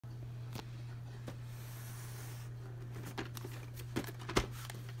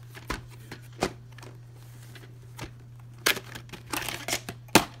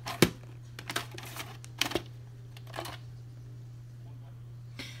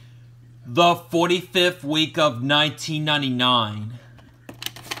the 45th week of 1999.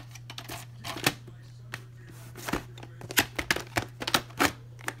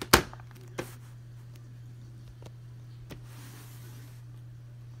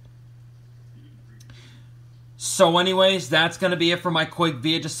 So anyways, that's going to be it for my quick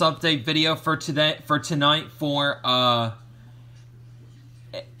VHS update video for tonight for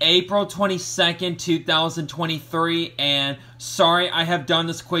April 22nd, 2023, and sorry I have done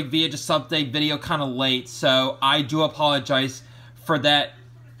this quick VHS update video kind of late, so I do apologize for that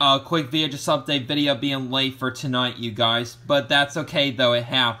quick VHS update video being late for tonight, you guys, but that's okay though, it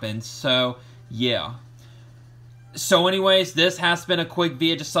happens, so yeah. So anyways, this has been a quick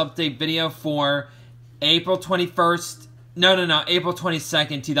VHS update video for April 21st, April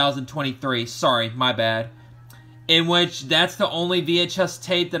 22nd, 2023, sorry, my bad. In which, that's the only VHS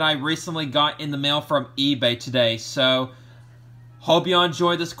tape that I recently got in the mail from eBay today. So, hope you all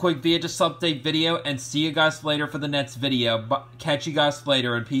enjoyed this quick VHS update video, and see you guys later for the next video. But catch you guys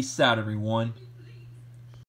later, and peace out, everyone.